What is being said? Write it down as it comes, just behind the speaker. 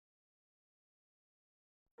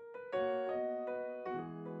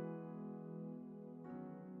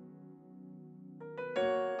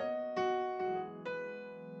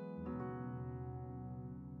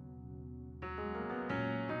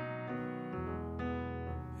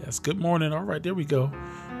Yes, good morning. All right, there we go.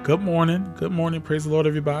 Good morning. Good morning. Praise the Lord,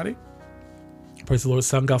 everybody. Praise the Lord,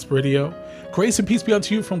 Sound Gospel Radio. Grace and peace be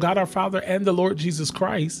unto you from God our Father and the Lord Jesus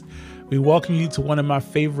Christ. We welcome you to one of my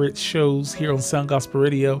favorite shows here on Sound Gospel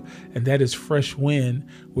Radio, and that is Fresh Wind,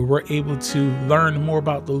 where we're able to learn more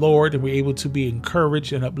about the Lord and we're able to be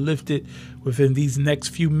encouraged and uplifted within these next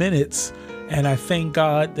few minutes. And I thank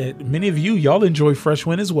God that many of y'all enjoy Fresh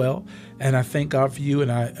Wind as well. And I thank God for you.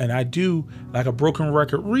 And I do, like a broken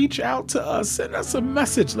record, reach out to us, send us a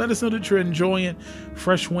message. Let us know that you're enjoying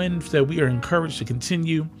Fresh Wind, that we are encouraged to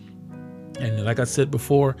continue. And like I said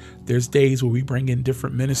before, there's days where we bring in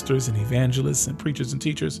different ministers and evangelists and preachers and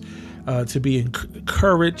teachers to be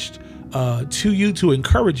encouraged to you, to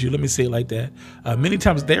encourage you. Let me say it like that. Many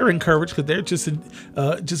times they're encouraged because they're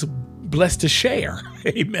just blessed to share.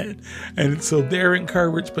 Amen. And so they're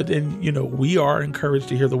encouraged, but then, we are encouraged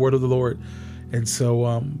to hear the word of the Lord. And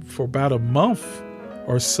so for about a month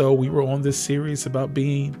or so, we were on this series about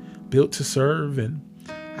being built to serve. And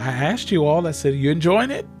I asked you all, I said, are you enjoying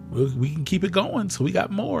it? We can keep it going. So we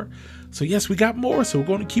got more. So yes, we got more. So we're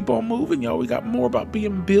going to keep on moving, y'all. We got more about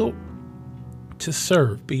being built to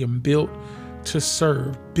serve, being built to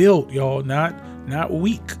serve, built, y'all, not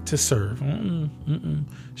weak to serve.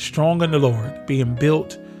 Strong in the Lord, being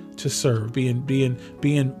built to serve, being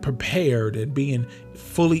prepared and being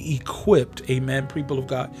fully equipped. Amen. People of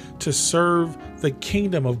God, to serve the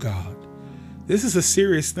kingdom of God. This is a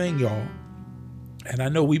serious thing, y'all. And I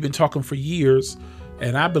know we've been talking for years,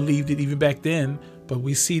 and I believed it even back then, but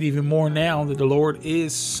we see it even more now that the Lord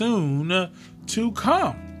is soon to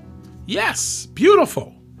come. Yes,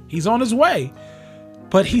 beautiful. He's on his way,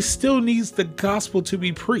 but he still needs the gospel to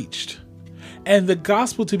be preached, and the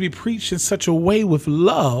gospel to be preached in such a way with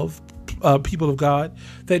love, people of God,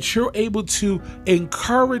 that you're able to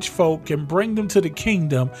encourage folk and bring them to the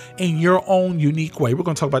kingdom in your own unique way. We're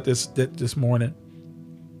going to talk about this morning.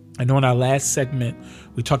 I know in our last segment,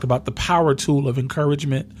 we talked about the power tool of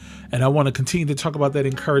encouragement, and I want to continue to talk about that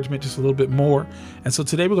encouragement just a little bit more. And so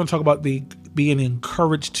today we're going to talk about being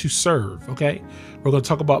encouraged to serve, okay? We're going to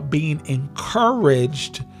talk about being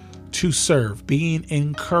encouraged to serve, being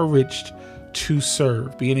encouraged to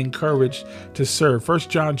serve, being encouraged to serve. 1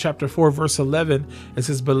 John chapter 4, verse 11, it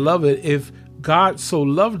says, "Beloved, if God so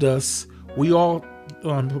loved us, we all..."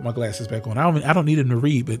 Let me put my glasses back on. I don't need them to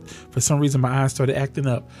read, but for some reason my eyes started acting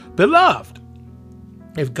up. "Beloved,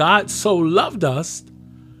 if God so loved us,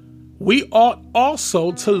 we ought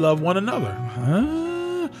also to love one another."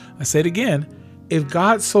 I say it again. If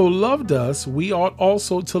God so loved us, we ought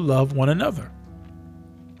also to love one another.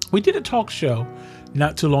 We did a talk show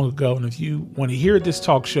not too long ago, and if you want to hear this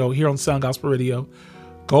talk show here on Sound Gospel Radio,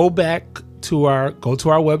 go to our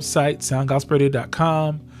website,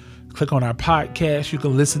 soundgospelradio.com. Click on our podcast. You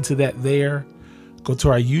can listen to that there. Go to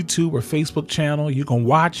our YouTube or Facebook channel. You can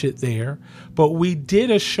watch it there. But we did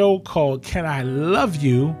a show called "Can I Love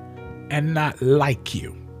You and Not Like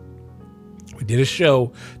You?" We did a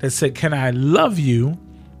show that said, "Can I love you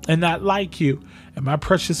and not like you?" And my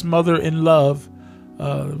precious mother in love,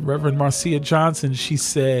 Reverend Marcia Johnson, she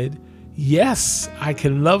said, "Yes, I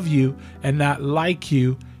can love you and not like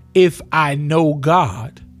you if I know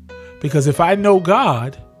God. Because if I know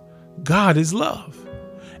God, God is love.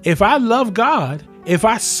 If I love God, if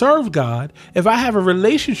I serve God, if I have a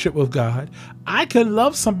relationship with God, I can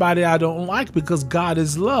love somebody I don't like because God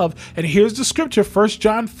is love." And here's the scripture, 1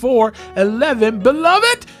 John 4:11.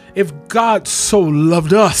 "Beloved, if God so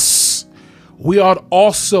loved us, we ought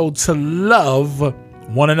also to love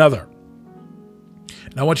one another."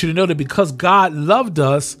 And I want you to know that because God loved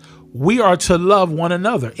us, we are to love one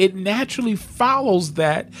another. It naturally follows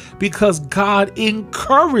that because God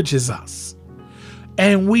encourages us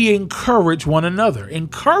and we encourage one another.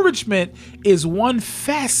 Encouragement is one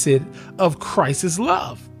facet of Christ's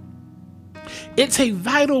love. It's a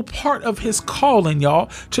vital part of his calling, y'all,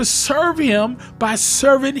 to serve him by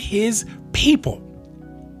serving his people.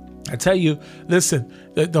 I tell you, listen,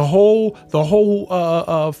 the whole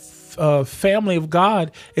family of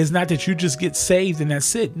God is not that you just get saved and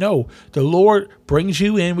that's it. No, the Lord brings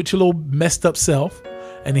you in with your little messed up self,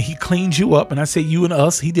 and then he cleans you up. And I say you and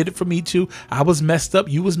us, he did it for me too. I was messed up.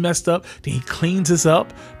 You was messed up. Then he cleans us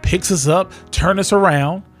up, picks us up, turns us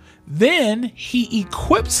around. Then he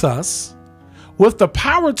equips us with the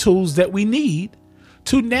power tools that we need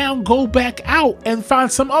to now go back out and find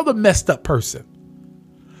some other messed up person.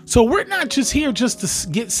 So we're not just here just to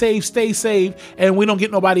get saved, stay saved, and we don't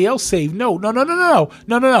get nobody else saved. No.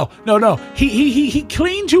 He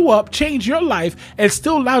cleaned you up, changed your life, and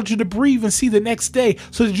still allowed you to breathe and see the next day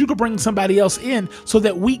so that you could bring somebody else in so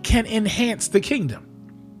that we can enhance the kingdom.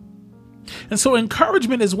 And so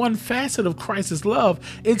encouragement is one facet of Christ's love.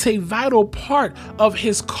 It's a vital part of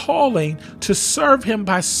his calling to serve him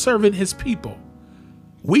by serving his people.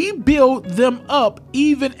 We build them up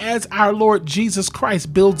even as our Lord Jesus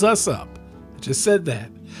Christ builds us up. I just said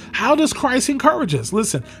that. How does Christ encourage us?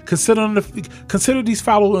 Listen, consider these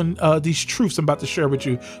following these truths I'm about to share with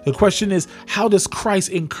you. The question is, how does Christ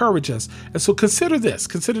encourage us? And so consider this,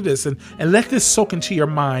 and let this soak into your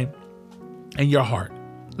mind and your heart.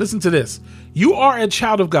 Listen to this. You are a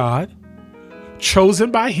child of God,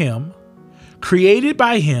 chosen by him, created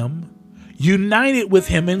by him, united with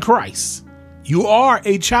him in Christ. You are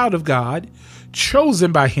a child of God,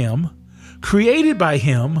 chosen by him, created by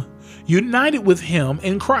him, united with him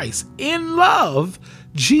in Christ. In love,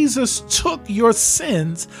 Jesus took your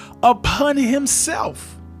sins upon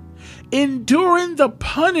himself, enduring the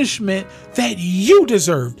punishment that you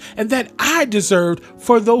deserved and that I deserved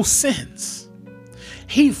for those sins.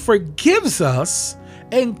 He forgives us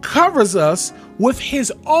and covers us with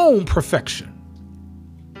his own perfection.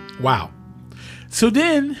 Wow. So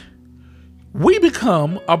then we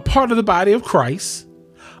become a part of the body of Christ,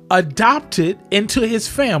 adopted into his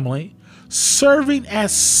family, serving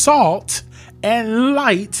as salt and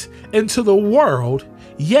light into the world,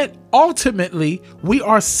 yet ultimately we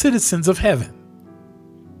are citizens of heaven.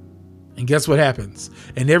 And guess what happens?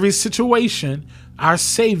 In every situation, our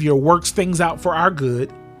Savior works things out for our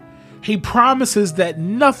good. He promises that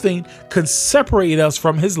nothing can separate us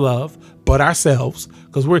from his love but ourselves,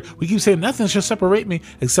 because we keep saying nothing shall separate me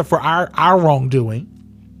except for our wrongdoing.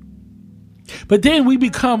 But then we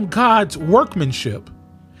become God's workmanship,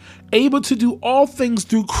 able to do all things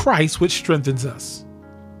through Christ, which strengthens us.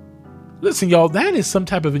 Listen, y'all, that is some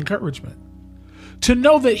type of encouragement. To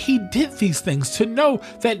know that he did these things, to know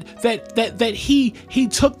that he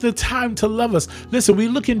took the time to love us. Listen, we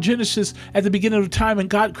look in Genesis at the beginning of time, and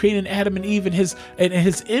God created Adam and Eve in his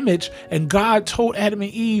image, and God told Adam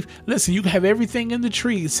and Eve, listen, you can have everything in the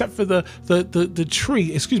tree except for the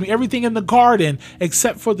tree, everything in the garden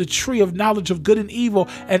except for the tree of knowledge of good and evil.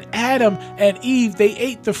 And Adam and Eve, they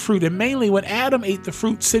ate the fruit, and mainly when Adam ate the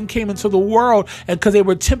fruit, sin came into the world, and because they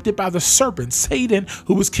were tempted by the serpent, Satan,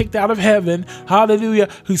 who was kicked out of heaven, hallelujah,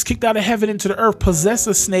 who's kicked out of heaven into the earth, possessed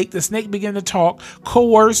a snake. The snake began to talk,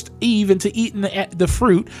 coerced Eve into eating the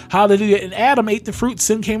fruit. Hallelujah. And Adam ate the fruit.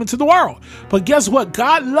 Sin came into the world. But guess what?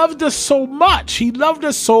 God loved us so much. He loved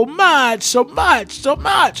us so much.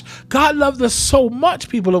 God loved us so much,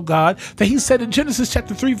 people of God, that he said in Genesis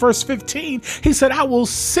chapter 3, verse 15, he said, I will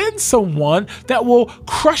send someone that will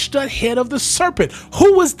crush the head of the serpent.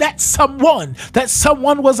 Who was that someone? That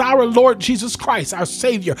someone was our Lord Jesus Christ, our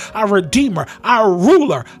Savior, our Redeemer, our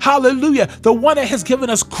ruler. Hallelujah. The one that has given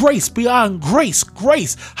us grace beyond grace.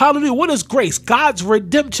 Hallelujah. What is grace? God's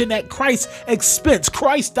redemption at Christ's expense.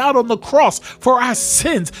 Christ died on the cross for our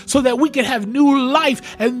sins so that we can have new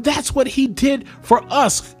life. And that's what he did for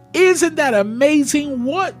us. Isn't that amazing?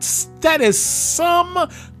 That is some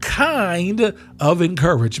kind of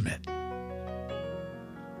encouragement.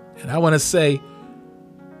 And I want to say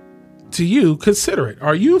to you, consider it.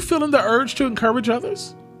 Are you feeling the urge to encourage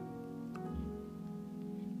others?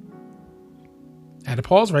 I had to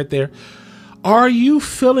pause right there. Are you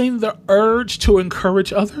feeling the urge to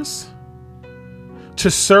encourage others?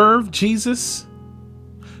 To serve Jesus?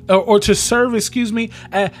 Or to serve,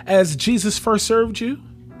 as Jesus first served you?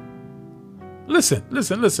 Listen.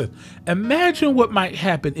 Imagine what might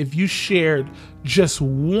happen if you shared just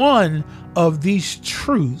one of these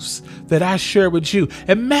truths that I share with you.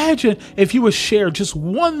 Imagine if you would share just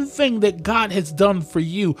one thing that God has done for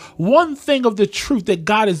you, one thing of the truth that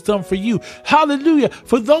God has done for you. Hallelujah.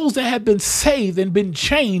 For those that have been saved and been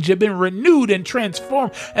changed and been renewed and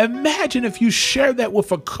transformed. Imagine if you share that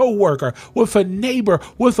with a coworker, with a neighbor,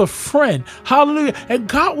 with a friend. Hallelujah. And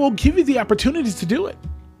God will give you the opportunities to do it.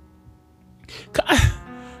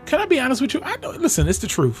 Can I be honest with you? I know, listen, it's the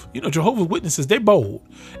truth. Jehovah's Witnesses, they're bold.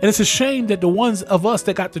 And it's a shame that the ones of us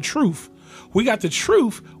that got the truth,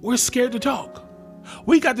 we're scared to talk.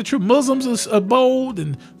 We got the truth. Muslims are bold,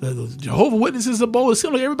 and the Jehovah's Witnesses are bold. It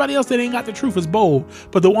seems like everybody else that ain't got the truth is bold.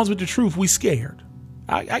 But the ones with the truth, we scared.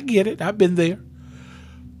 I get it. I've been there.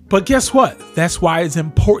 But guess what? That's why it's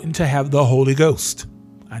important to have the Holy Ghost.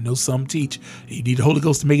 I know some teach you need the Holy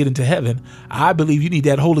Ghost to make it into heaven. I believe you need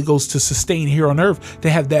that Holy Ghost to sustain here on earth, to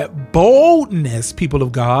have that boldness, people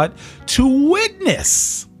of God, to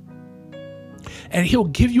witness. And he'll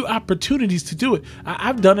give you opportunities to do it.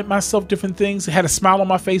 I've done it myself, different things. I had a smile on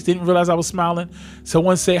my face, didn't realize I was smiling.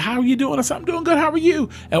 Someone say, how are you doing? I said, I'm doing good. How are you?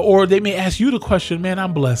 Or they may ask you the question, man,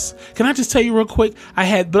 I'm blessed. Can I just tell you real quick? I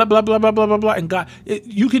had blah, blah, blah, blah, blah, blah, blah. And God,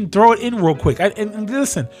 you can throw it in real quick. And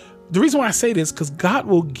listen, the reason why I say this, because God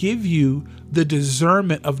will give you the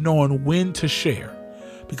discernment of knowing when to share.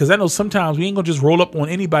 Because I know sometimes we ain't gonna just roll up on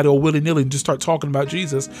anybody or willy-nilly and just start talking about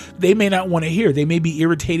Jesus. They may not want to hear. They may be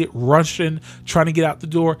irritated, rushing, trying to get out the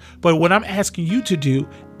door. But what I'm asking you to do,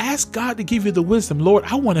 ask God to give you the wisdom. Lord,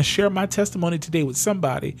 I want to share my testimony today with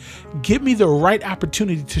somebody. Give me the right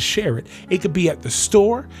opportunity to share it. It could be at the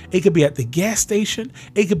store. It could be at the gas station.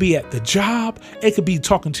 It could be at the job. It could be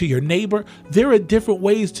talking to your neighbor. There are different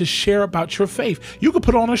ways to share about your faith. You could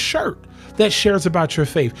put on a shirt that shares about your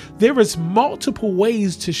faith. There is multiple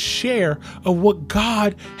ways to share of what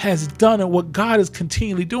God has done and what God is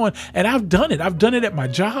continually doing. And I've done it. I've done it at my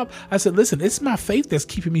job. I said, listen, it's my faith that's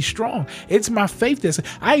keeping me strong. It's my faith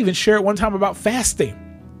I even shared one time about fasting.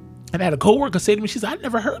 And I had a coworker say to me, she said, I'd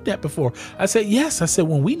never heard that before. I said, yes. I said,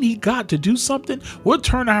 when we need God to do something, we'll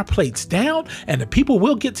turn our plates down and the people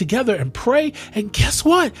will get together and pray. And guess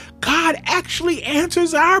what? God actually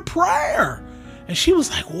answers our prayer. And she was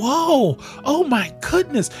like, whoa, oh my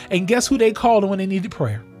goodness. And guess who they called when they needed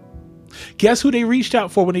prayer? Guess who they reached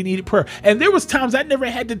out for when they needed prayer? And there was times I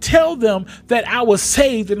never had to tell them that I was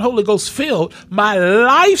saved and Holy Ghost filled. My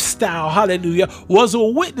lifestyle, hallelujah, was a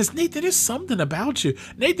witness. Nathan, there's something about you.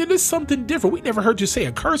 Nathan, there's something different. We never heard you say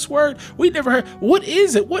a curse word. We never heard. What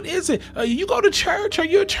is it? What is it? You go to church? Are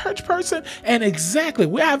you a church person? And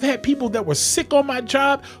exactly, I've had people that were sick on my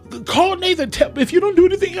job. Call Nathan. If you don't do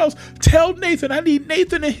anything else, tell Nathan, I need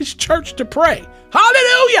Nathan and his church to pray.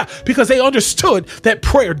 Hallelujah. Because they understood that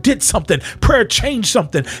prayer did something. Prayer changed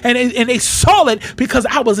something. And they saw it because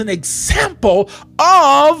I was an example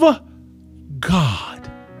of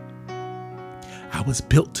God. I was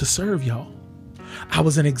built to serve, y'all. I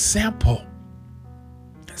was an example.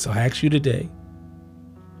 So I ask you today,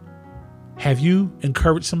 have you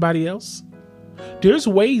encouraged somebody else? There's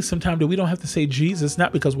ways sometimes that we don't have to say Jesus,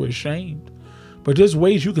 not because we're ashamed, but there's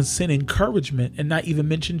ways you can send encouragement and not even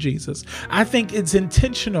mention Jesus. I think it's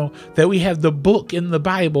intentional that we have the book in the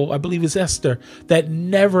Bible, I believe it's Esther, that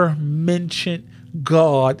never mentioned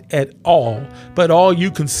God at all. But all you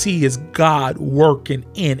can see is God working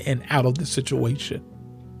in and out of the situation.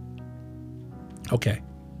 Okay.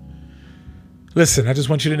 Listen, I just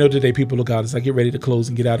want you to know today, people of God, as I get ready to close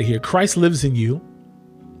and get out of here, Christ lives in you.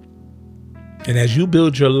 And as you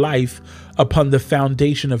build your life upon the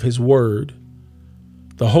foundation of his word,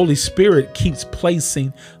 the Holy Spirit keeps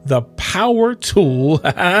placing the power tool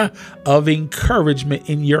of encouragement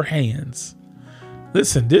in your hands.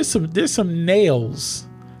 Listen, there's some nails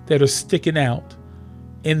that are sticking out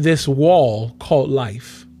in this wall called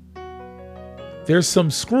life. There's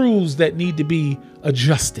some screws that need to be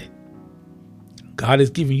adjusted. God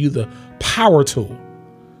is giving you the power tool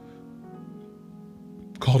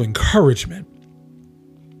called encouragement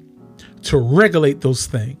to regulate those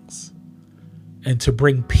things and to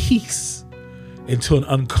bring peace into an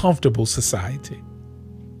uncomfortable society.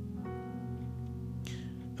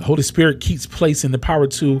 The Holy Spirit keeps placing the power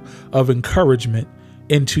tool of encouragement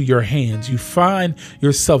into your hands. You find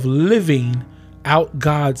yourself living out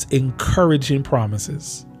God's encouraging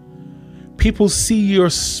promises. People see your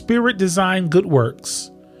spirit-designed good works.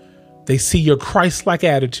 They see your Christ-like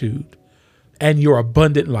attitude and your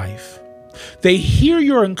abundant life. They hear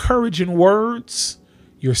your encouraging words,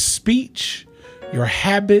 your speech, your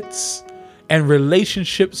habits, and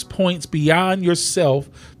relationships points beyond yourself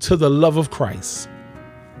to the love of Christ.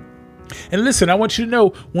 And listen, I want you to know,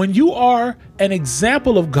 when you are an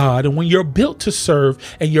example of God and when you're built to serve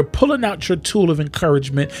and you're pulling out your tool of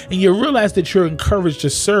encouragement and you realize that you're encouraged to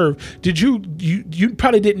serve, you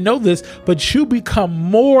probably didn't know this, but you become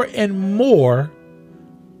more and more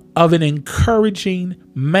of an encouraging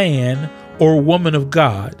man or woman of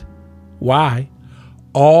God. Why?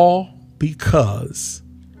 All because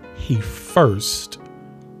he first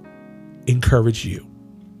encouraged you.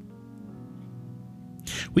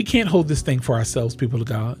 We can't hold this thing for ourselves, people of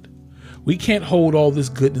God. We can't hold all this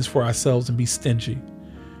goodness for ourselves and be stingy.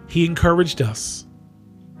 He encouraged us.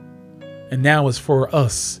 And now it's for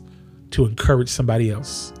us to encourage somebody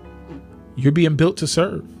else. You're being built to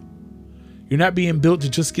serve. You're not being built to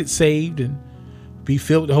just get saved and be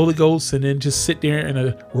filled with the Holy Ghost and then just sit there in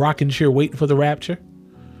a rocking chair waiting for the rapture.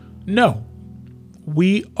 No,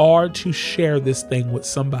 we are to share this thing with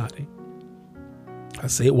somebody. I'll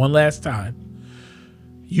say it one last time.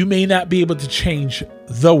 You may not be able to change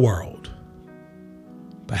the world,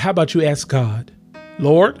 but how about you ask God,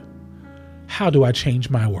 Lord, how do I change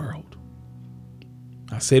my world?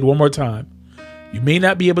 I'll say it one more time. You may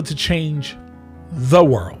not be able to change the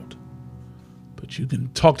world, but you can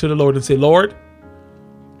talk to the Lord and say, Lord,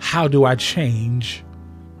 how do I change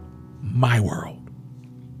my world?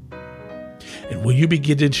 And when you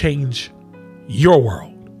begin to change your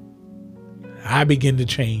world, I begin to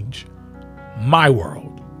change my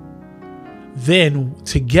world. Then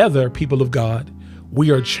together, people of God, we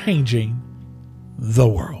are changing the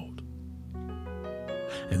world.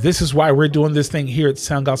 And this is why we're doing this thing here at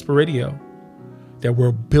Sound Gospel Radio, that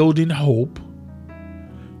we're building hope,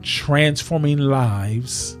 transforming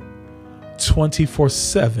lives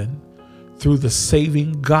 24/7 through the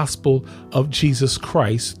saving gospel of Jesus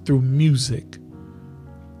Christ, through music,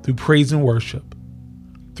 through praise and worship,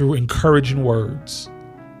 through encouraging words.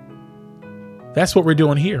 That's what we're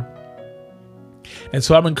doing here. And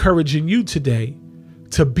so I'm encouraging you today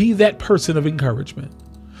to be that person of encouragement,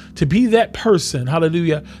 to be that person,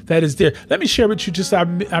 hallelujah, that is there. Let me share with you just our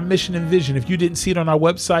mission and vision. If you didn't see it on our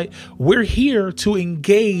website, we're here to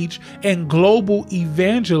engage in global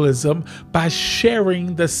evangelism by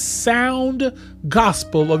sharing the sound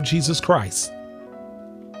gospel of Jesus Christ.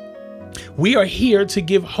 We are here to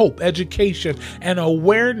give hope, education, and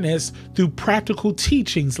awareness through practical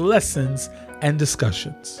teachings, lessons, and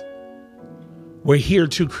discussions. We're here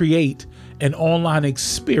to create an online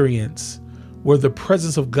experience where the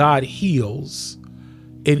presence of God heals,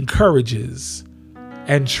 encourages,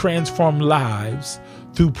 and transforms lives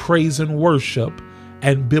through praise and worship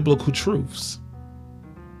and biblical truths.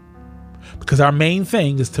 Because our main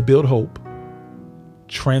thing is to build hope,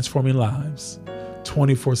 transforming lives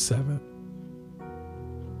 24/7.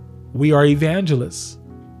 We are evangelists.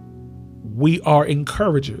 We are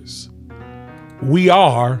encouragers. We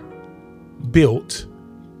are built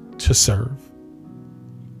to serve.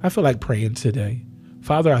 I feel like praying today.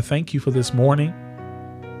 Father, I thank you for this morning.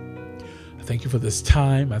 I thank you for this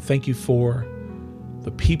time. I thank you for the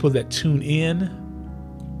people that tune in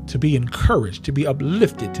to be encouraged, to be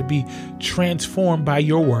uplifted, to be transformed by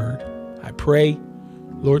your word. I pray,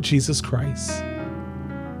 Lord Jesus Christ,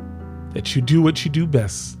 that you do what you do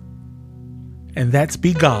best, and that's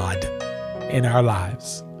be God in our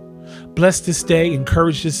lives. Bless this day,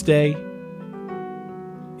 encourage this day,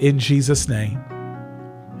 in Jesus' name.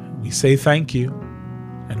 We say thank you,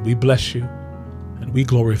 and we bless you, and we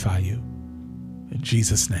glorify you. In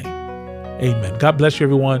Jesus' name, amen. God bless you,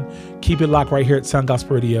 everyone. Keep it locked right here at Sound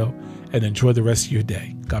Gospel Radio, and enjoy the rest of your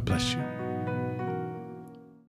day. God bless you.